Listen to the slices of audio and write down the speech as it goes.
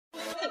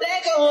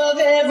let go of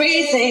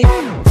everything.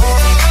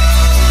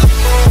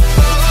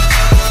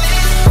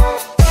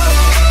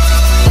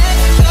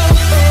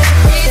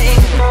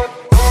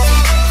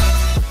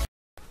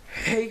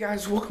 Hey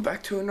guys, welcome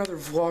back to another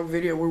vlog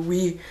video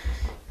where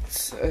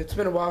it's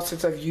been a while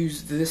since I've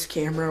used this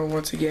camera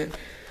once again.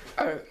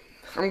 I'm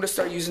gonna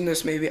start using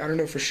this maybe, I don't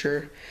know for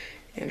sure.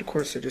 And of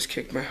course I just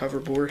kicked my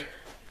hoverboard.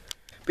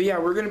 But yeah,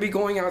 we're gonna be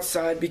going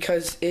outside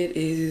because it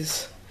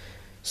is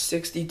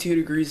 62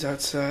 degrees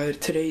outside.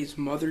 Today is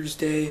Mother's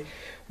Day.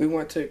 We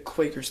went to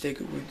Quaker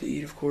Steakwood to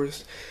eat, of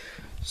course.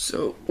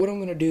 So what I'm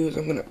gonna do is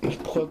I'm gonna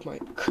plug my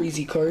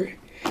crazy cart.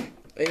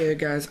 Yeah,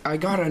 guys, I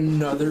got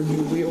another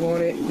new wheel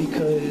on it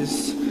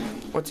because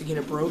once again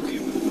it broke.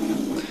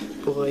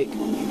 But like,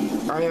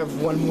 I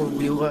have one more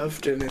wheel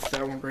left, and if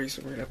that one breaks,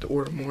 we're gonna have to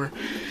order more.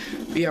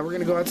 But yeah, we're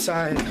gonna go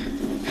outside.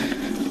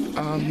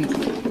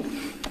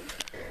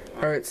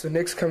 Alright, so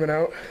Nick's coming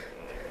out.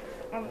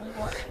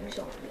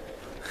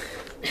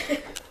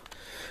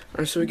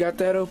 Alright, so we got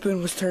that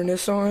open. Let's turn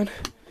this on.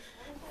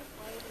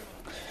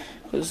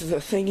 This is a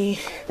thingy.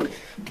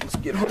 Let's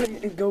get on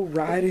it and go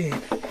riding.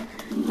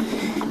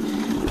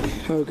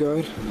 Oh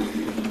god,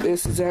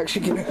 this is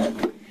actually gonna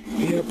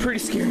be pretty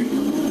scary.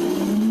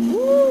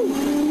 Woo!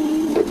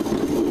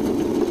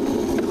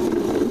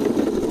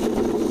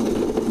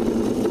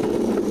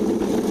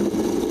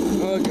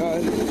 Oh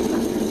god.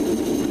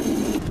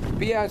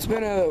 But yeah, it's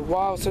been a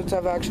while since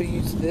I've actually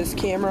used this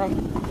camera,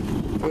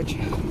 which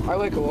I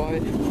like a lot. I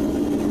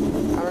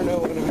don't know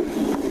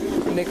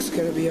when Nick's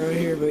gonna be out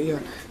here, but yeah.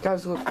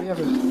 Guys, look, we have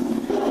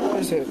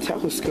there's a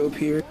telescope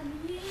here.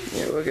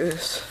 Yeah, look at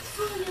this.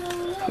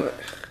 Look.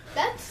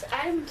 That's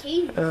Adam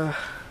Cady. What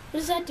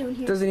is that doing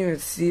here? Doesn't even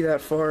see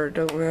that far, it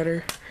don't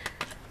matter.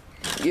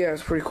 Yeah,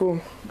 it's pretty cool.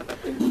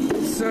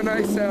 It's so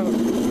nice out.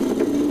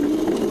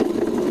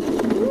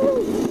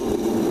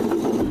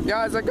 Woo!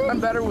 Guys, I've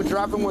gotten better with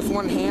dropping with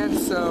one hand,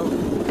 so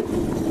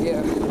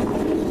yeah.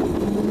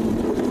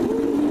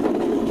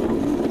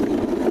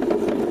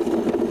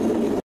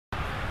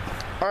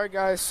 Alright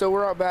guys, so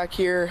we're out back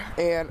here,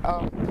 and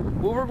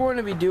what we're going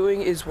to be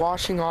doing is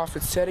washing off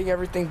and setting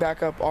everything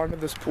back up onto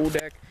this pool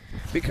deck,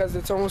 because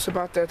it's almost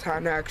about that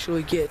time to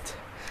actually get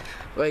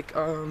like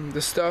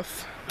the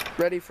stuff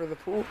ready for the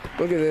pool.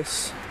 Look at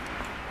this.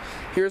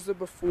 Here's the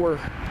before.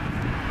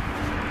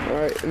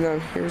 Alright, and then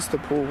here's the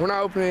pool. We're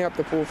not opening up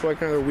the pool for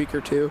like another week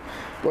or two.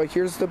 But like,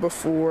 here's the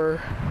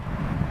before.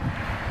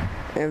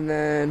 And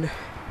then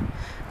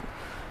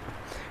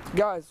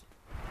guys,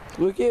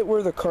 look at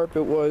where the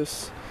carpet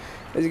was,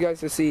 as you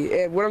guys can see.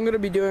 And what I'm gonna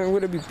be doing, I'm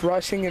gonna be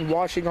brushing and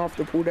washing off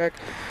the pool deck.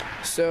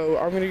 So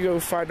I'm gonna go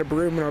find a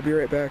broom and I'll be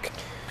right back.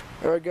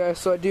 Alright guys,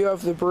 so I do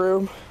have the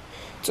broom.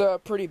 It's a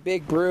pretty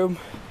big broom.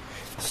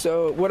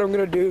 So what I'm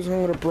gonna do is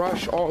I'm gonna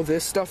brush all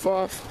this stuff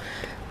off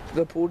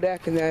the pool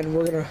deck, and then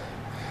we're gonna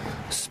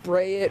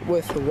spray it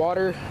with the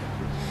water.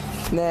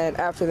 And then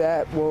after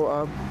that,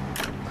 we'll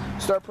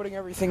start putting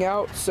everything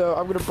out. So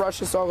I'm gonna brush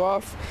this all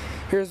off.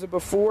 Here's the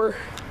before,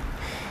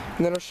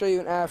 and then I'll show you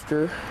an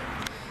after.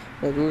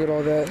 Like, look at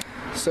all that.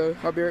 So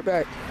I'll be right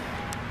back.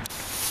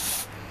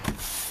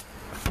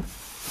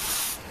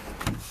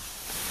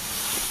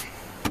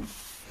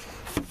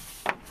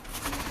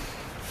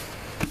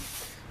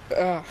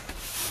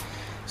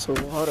 So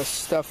a lot of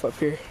stuff up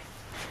here.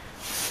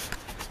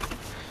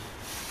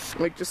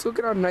 Like, just look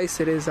at how nice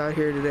it is out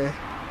here today.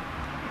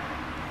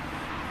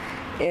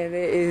 And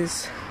it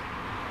is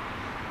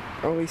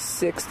only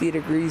 60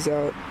 degrees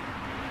out.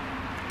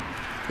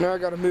 Now I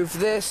gotta move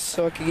this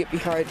so I can get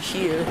behind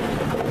here.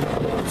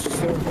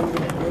 So move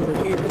it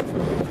over here.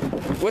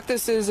 What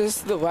this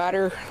is the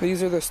ladder.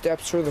 These are the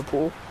steps for the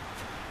pool.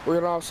 We're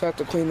gonna also have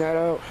to clean that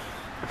out.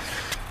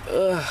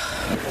 Ugh,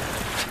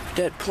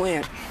 dead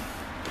plant.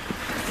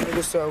 I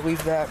guess I'll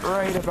leave that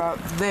right about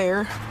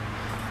there.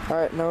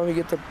 Alright, now let me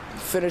get the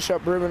finish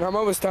up broom, and I'm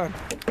almost done.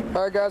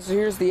 Alright guys, so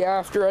here's the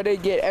after. I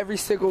didn't get every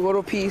single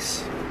little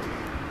piece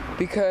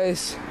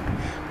because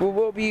we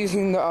will be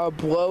using the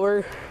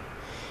blower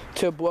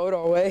to blow it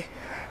all away.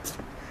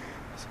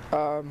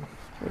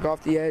 Like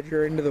off the edge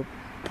or into the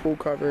pool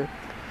cover.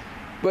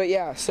 But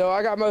yeah, so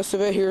I got most of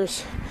it.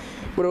 Here's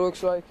what it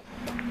looks like.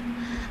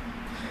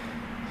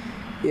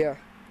 Yeah.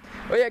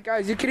 Oh yeah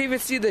guys, you can even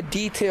see the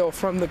detail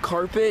from the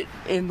carpet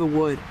in the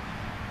wood.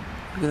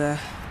 Look at that.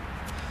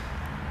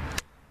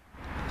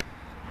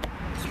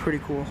 It's pretty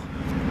cool.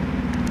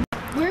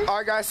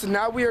 Alright guys, so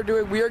now we are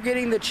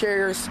getting the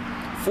chairs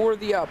for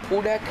the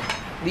pool deck.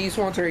 These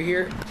ones right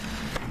here.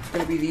 It's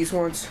gonna be these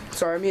ones.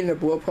 Sorry, I mean the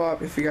blow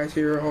pop. If you guys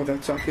hear all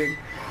that sucking,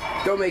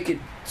 don't make it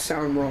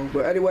sound wrong.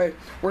 But anyway,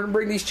 we're gonna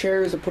bring these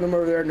chairs and put them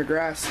over there in the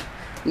grass.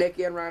 Nick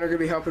and Ryan are gonna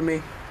be helping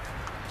me.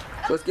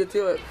 Let's get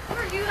to it.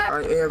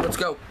 Alright, yeah, let's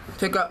go.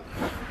 Pick up.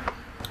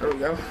 There we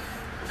go.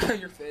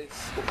 Your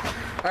face.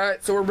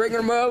 Alright, so we're bringing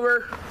them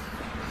over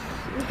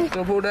to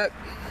the pool deck.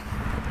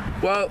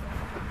 Well,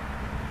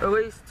 at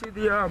least to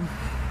the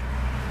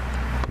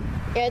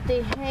At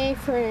the hay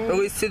frame. At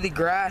least to the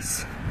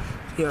grass.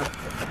 Yeah.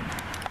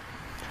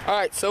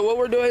 Alright, so what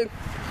we're doing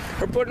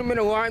We're putting them in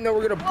a line. Then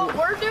we're gonna. What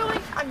we're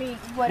doing? I mean,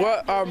 what?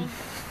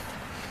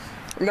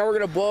 Now we're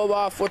gonna blow them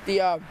off with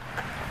the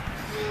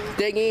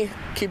thingy.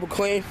 Keep it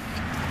clean.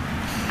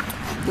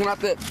 We're gonna have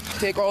to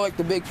take all like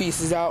the big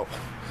pieces out.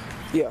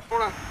 Yeah. All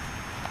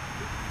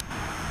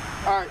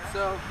right,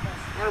 so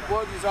I'm gonna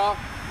blow these off.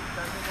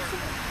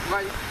 Some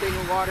light thing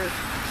of water.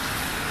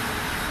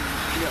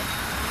 Yeah.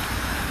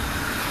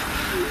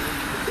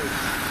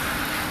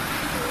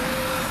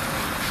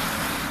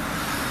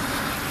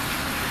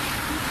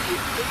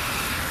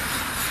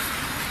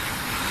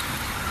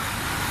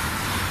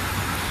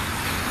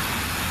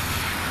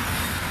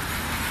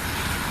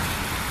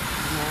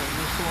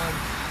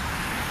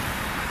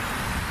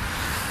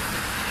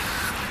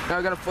 Now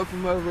I gotta flip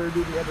them over and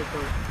do the other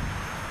part.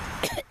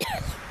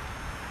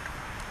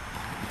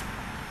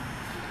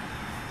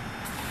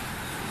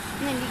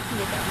 And then you can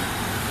get that.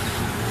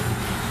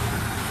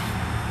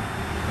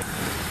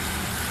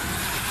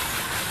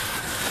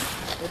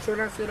 Which one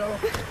I sit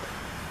off?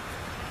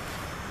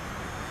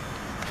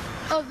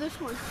 Oh, this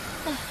one.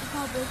 Oh,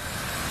 how big.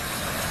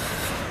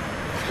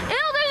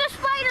 Ew, there's a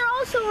spider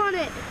also on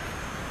it.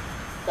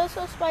 There's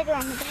a spider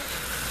on the back.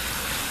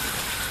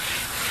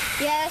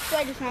 Yeah, that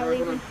spider's not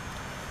leaving.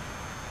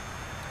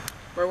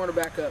 I want to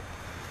back up.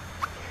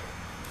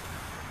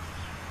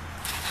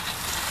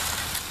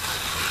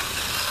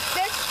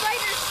 That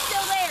spider's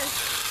still there.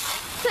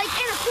 It's like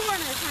in a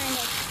corner, kind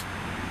of.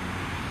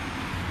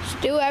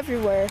 Still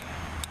everywhere.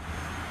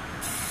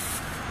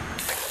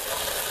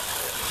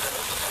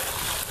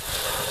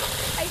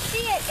 I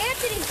see it,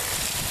 Anthony.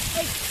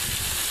 Like.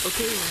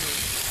 Okay.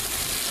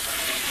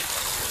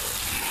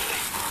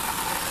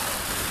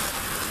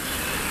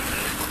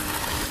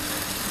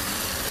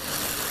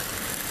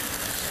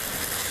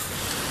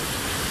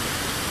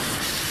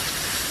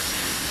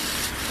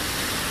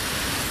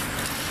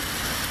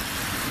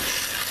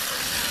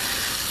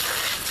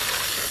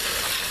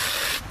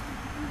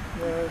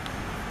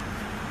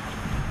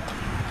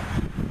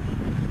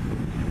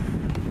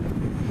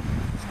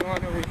 Let's go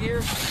on over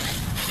here.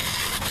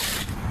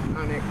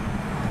 On it.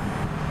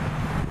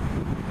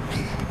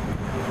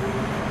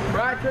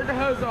 Right, turn the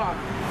hose off.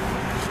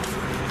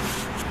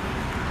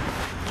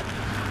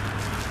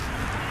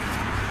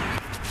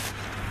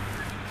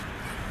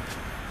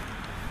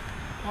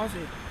 Pause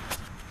it.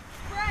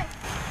 Right.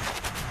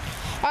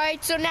 All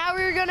right, so now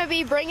we're gonna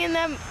be bringing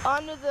them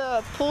onto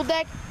the pool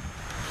deck.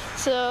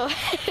 So,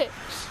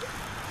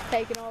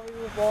 taking over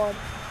your vlog.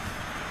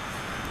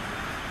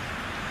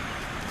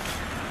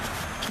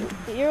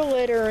 You're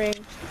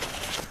littering.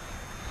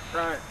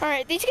 Right. All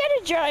right, these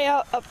gotta dry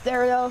out up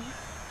there though.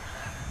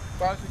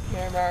 Pause the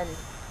camera and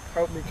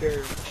help me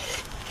carry.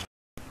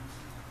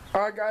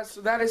 Alright guys,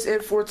 so that is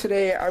it for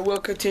today. I will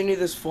continue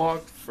this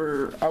vlog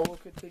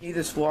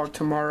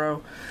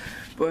tomorrow.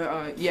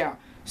 But yeah.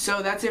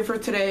 So that's it for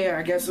today.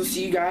 I guess we'll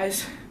see you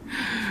guys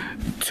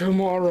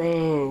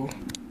tomorrow.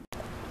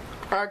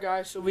 Alright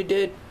guys, so we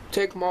did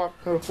take them off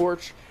on the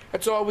porch.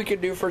 That's all we could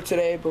do for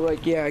today, but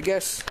like yeah, I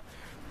guess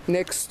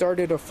Nick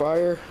started a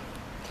fire.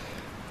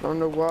 I don't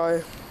know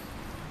why.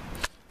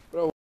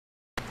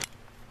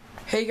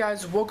 Hey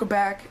guys, welcome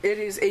back. It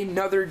is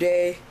another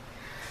day.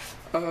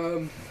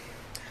 We're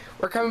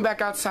coming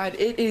back outside.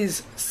 It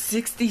is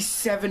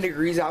 67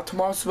 degrees out.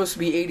 Tomorrow's supposed to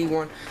be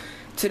 81.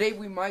 Today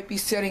we might be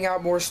setting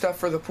out more stuff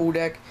for the pool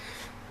deck,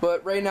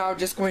 but right now I'm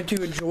just going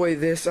to enjoy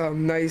this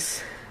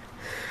nice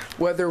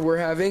weather we're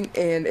having,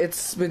 and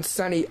it's been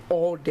sunny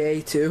all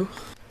day too,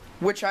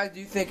 which I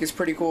do think is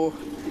pretty cool.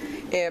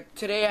 And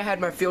today I had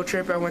my field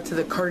trip. I went to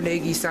the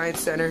Carnegie Science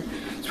Center.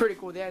 It's pretty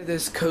cool. They had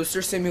this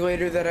coaster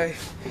simulator that I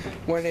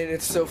went in.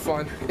 It's so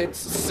fun. It's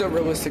so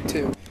realistic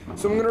too.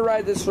 So I'm gonna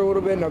ride this for a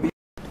little bit and I'll be.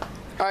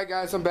 Alright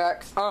guys, I'm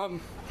back. I'm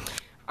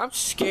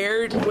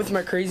scared with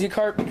my crazy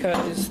cart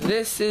because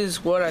this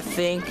is what I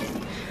think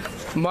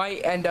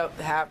might end up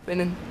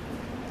happening.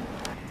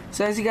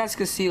 So as you guys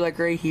can see, like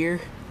right here,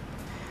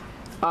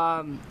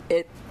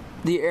 the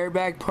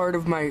airbag part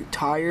of my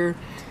tire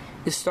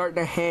is starting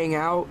to hang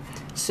out.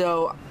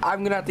 So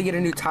I'm gonna have to get a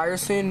new tire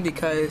soon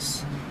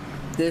because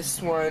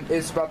this one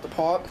is about to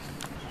pop.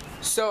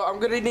 So I'm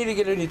gonna need to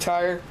get a new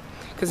tire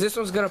because this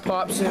one's gonna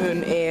pop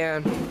soon,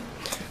 and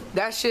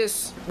that's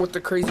just what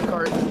the crazy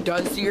cart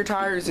does to your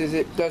tires, is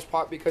it does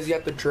pop because you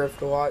have to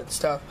drift a lot and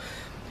stuff.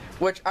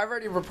 Which I've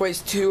already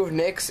replaced 2 of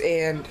Nick's,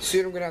 and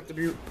soon I'm gonna have to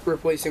be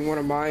replacing one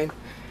of mine.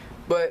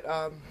 But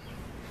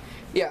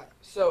yeah,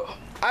 so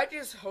I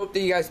just hope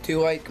that you guys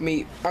do like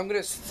me.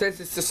 Since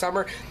it's the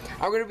summer,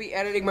 I'm gonna be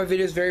editing my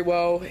videos very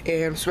well,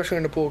 and especially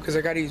in the pool because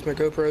I gotta use my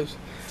GoPros.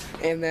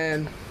 And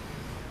then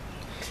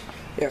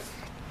yeah.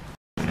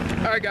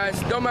 Alright guys,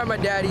 don't mind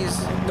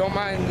don't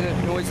mind the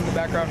noise in the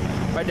background.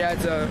 My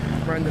dad's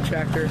running the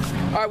tractor.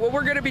 Alright, what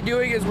we're gonna be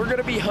doing is we're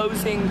gonna be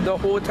hosing the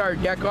whole entire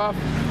deck off.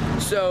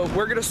 So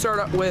we're gonna start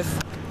up with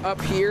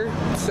up here.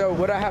 So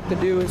what I have to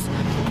do is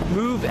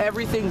move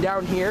everything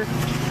down here.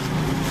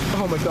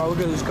 Oh my god, look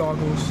at those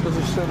goggles. Those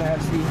are so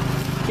nasty.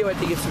 Can't wait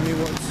to get some new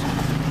ones.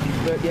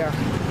 But yeah.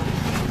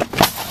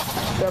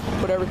 So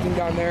put everything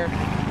down there.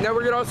 Now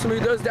we're gonna also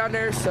move those down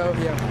there, so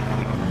yeah.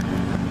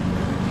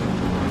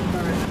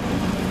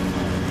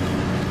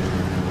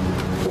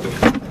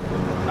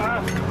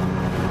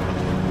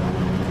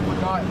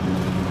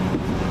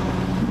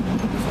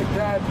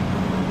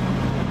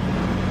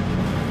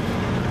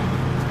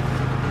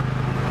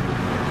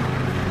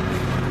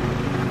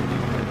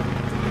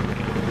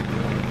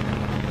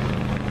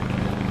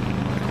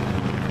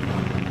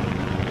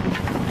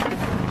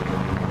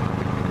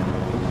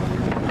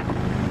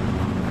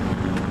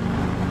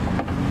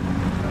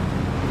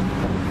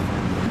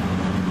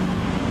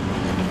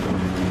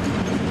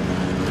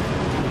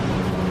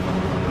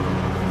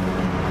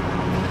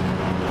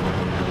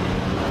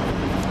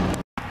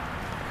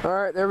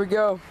 Alright, there we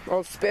go.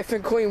 All spiff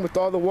and clean with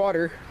all the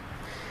water.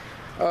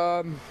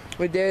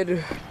 We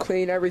did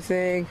clean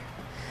everything.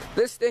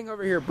 This thing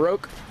over here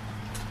broke.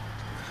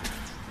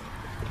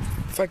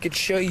 If I could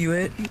show you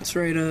it, it's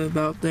right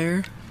about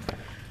there.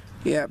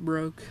 Yeah, it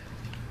broke.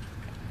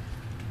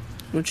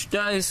 Which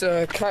does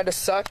kind of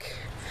suck.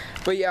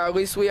 But yeah, at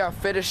least we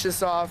finished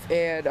this off,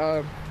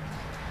 and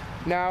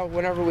now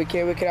whenever we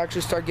can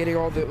actually start getting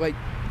all the like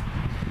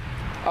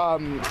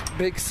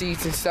big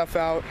seats and stuff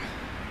out.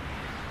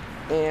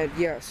 And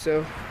yeah,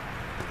 so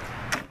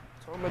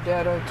that's all my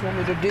dad told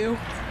me to do.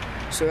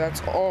 So that's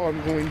all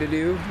I'm going to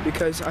do,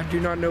 because I do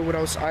not know what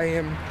else I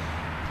am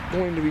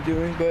going to be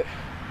doing. But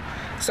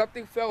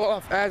something fell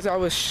off as I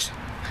was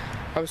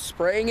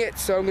spraying it,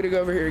 so I'm gonna go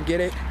over here and get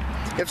it.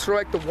 It's for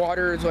like the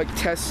water, to like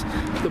test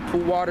the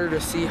pool water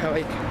to see how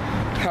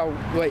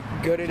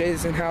good it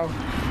is and how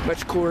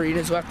much chlorine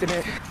is left in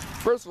it.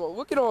 First of all,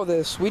 look at all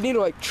this. We need to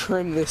like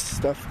trim this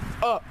stuff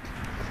up.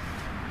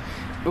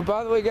 But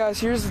by the way,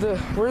 guys, where's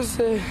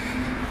the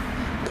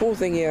pool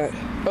thing at?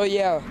 Oh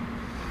yeah,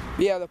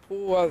 the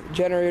pool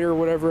generator or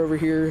whatever over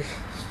here.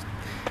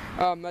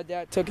 My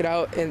dad took it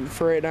out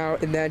for right now,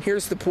 and then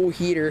here's the pool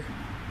heater,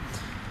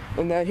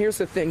 and then here's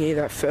the thingy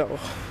that fell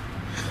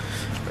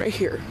right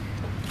here.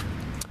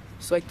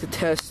 It's like to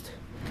test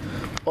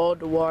all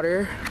the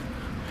water,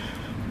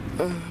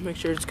 make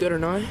sure it's good or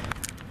not.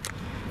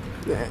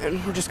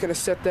 And we're just gonna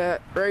set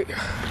that right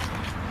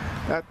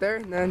out there,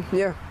 and then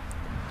yeah.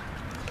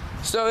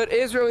 So it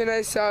is really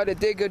nice out.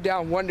 It did go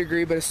down 1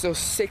 degree, but it's still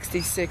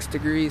 66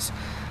 degrees.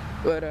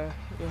 But yeah,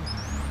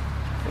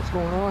 what's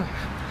going on?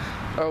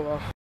 Oh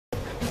well.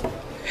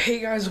 Hey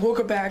guys,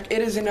 welcome back.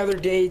 It is another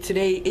day.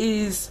 Today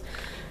is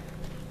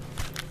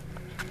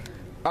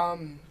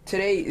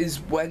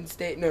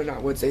Wednesday. No,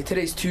 not Wednesday.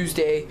 Today's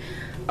Tuesday.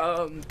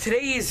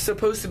 Today is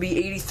supposed to be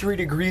 83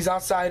 degrees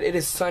outside. It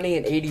is sunny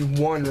and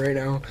 81 right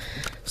now.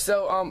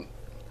 So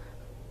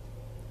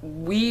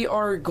we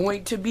are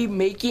going to be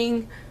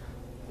making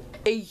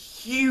a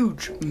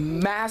huge,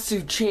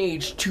 massive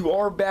change to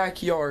our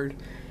backyard.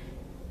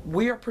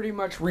 We are pretty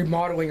much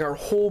remodeling our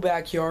whole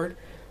backyard,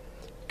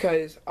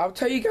 because I'll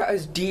tell you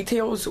guys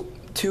details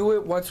to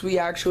it once we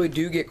actually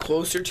do get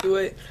closer to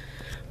it.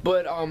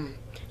 But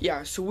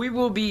yeah, so we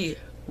will be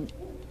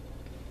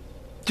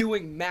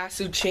doing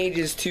massive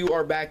changes to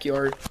our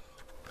backyard.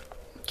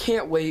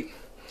 Can't wait.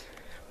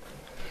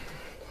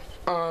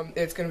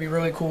 It's gonna be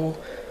really cool,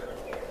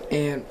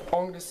 and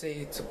all I'm gonna say,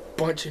 it's a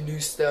bunch of new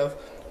stuff.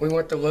 We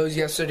went to Lowe's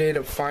yesterday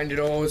to find it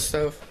all and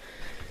stuff.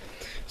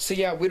 So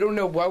yeah, we don't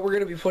know what we're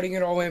going to be putting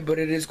it all in, but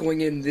it is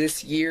going in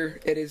this year.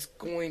 It is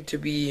going to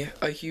be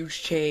a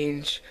huge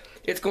change.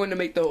 It's going to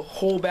make the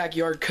whole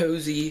backyard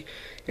cozy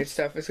and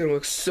stuff. It's going to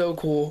look so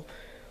cool.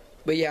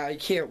 But yeah, I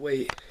can't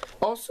wait.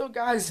 Also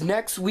guys,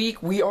 next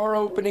week we are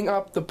opening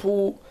up the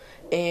pool,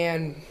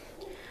 and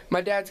my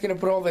dad's going to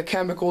put all the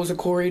chemicals and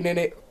chlorine in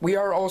it. We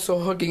are also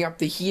hooking up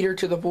the heater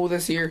to the pool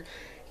this year.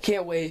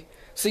 Can't wait.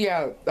 So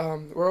yeah,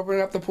 we're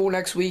opening up the pool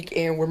next week,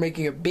 and we're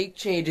making a big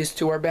changes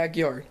to our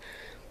backyard.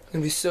 It's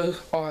gonna be so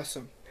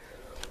awesome.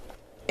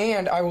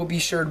 And I will be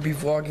sure to be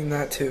vlogging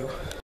that too.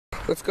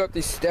 Let's go up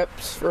these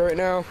steps for right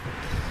now.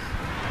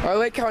 I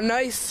like how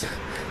nice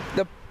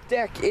the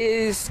deck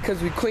is,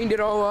 because we cleaned it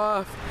all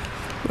off.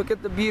 Look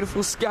at the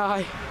beautiful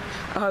sky.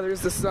 Oh,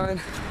 there's the sun.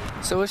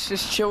 So let's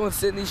just chill and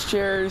sit in these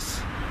chairs.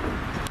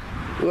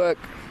 Look,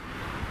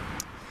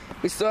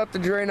 we still have to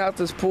drain out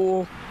this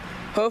pool.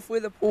 Hopefully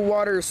the pool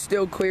water is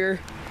still clear,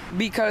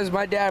 because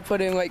my dad put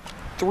in like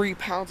 3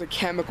 pounds of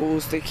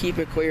chemicals to keep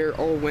it clear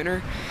all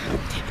winter.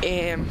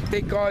 And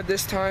thank God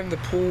this time the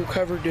pool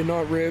cover did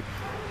not rip,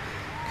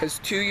 because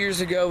 2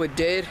 years ago it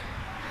did,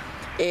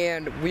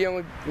 and we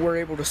only were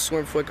able to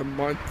swim for like a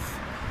month,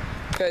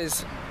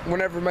 because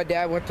whenever my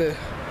dad went to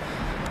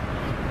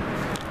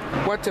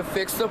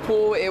fix the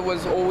pool, it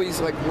was always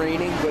like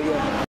raining. But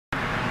yeah.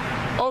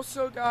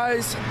 Also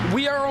guys,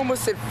 we are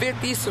almost at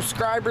 50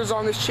 subscribers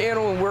on this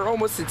channel, and we're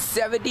almost at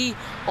 70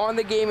 on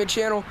the gaming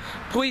channel.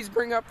 Please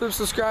bring up those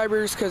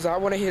subscribers, because I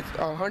want to hit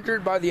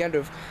 100 by the end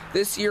of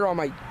this year on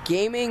my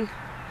gaming,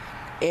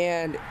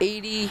 and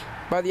 80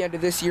 by the end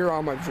of this year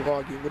on my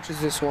vlogging, which is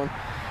this one.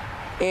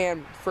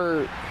 And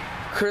for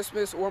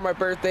Christmas or my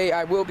birthday,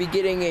 I will be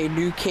getting a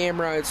new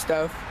camera and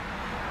stuff,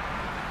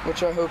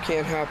 which I hope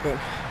can happen.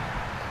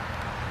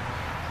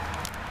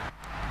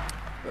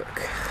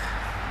 Look.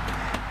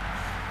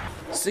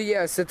 So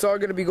yes, it's all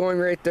going to be going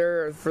right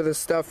there for the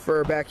stuff for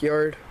our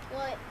backyard,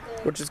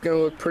 which is going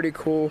to look pretty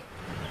cool.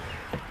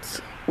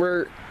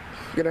 We're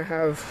going to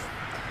have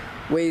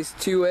ways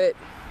to it.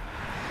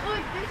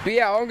 But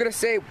yeah, all I'm going to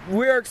say,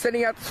 we are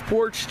extending out this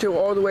porch to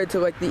all the way to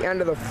like the end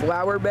of the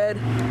flower bed.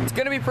 It's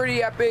going to be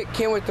pretty epic.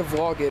 Can't wait to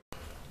vlog it.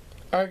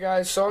 Alright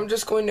guys, so I'm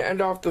just going to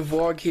end off the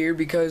vlog here,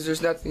 because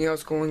there's nothing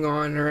else going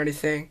on or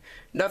anything.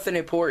 Nothing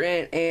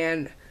important,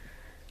 and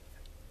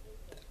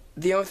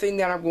the only thing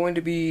that I'm going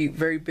to be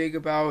very big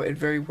about and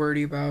very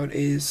wordy about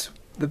is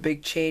the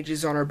big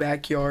changes on our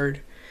backyard.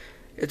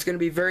 It's going to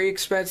be very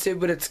expensive,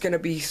 but it's going to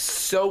be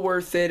so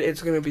worth it.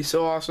 It's going to be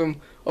so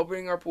awesome.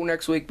 Opening our pool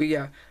next week. But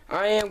yeah,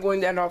 I am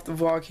going to end off the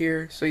vlog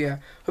here. So yeah,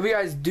 hope you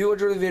guys do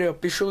enjoy the video.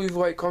 Be sure to leave a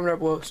like, comment down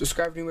below,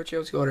 subscribe to my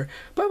channel. See you later.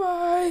 Bye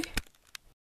bye.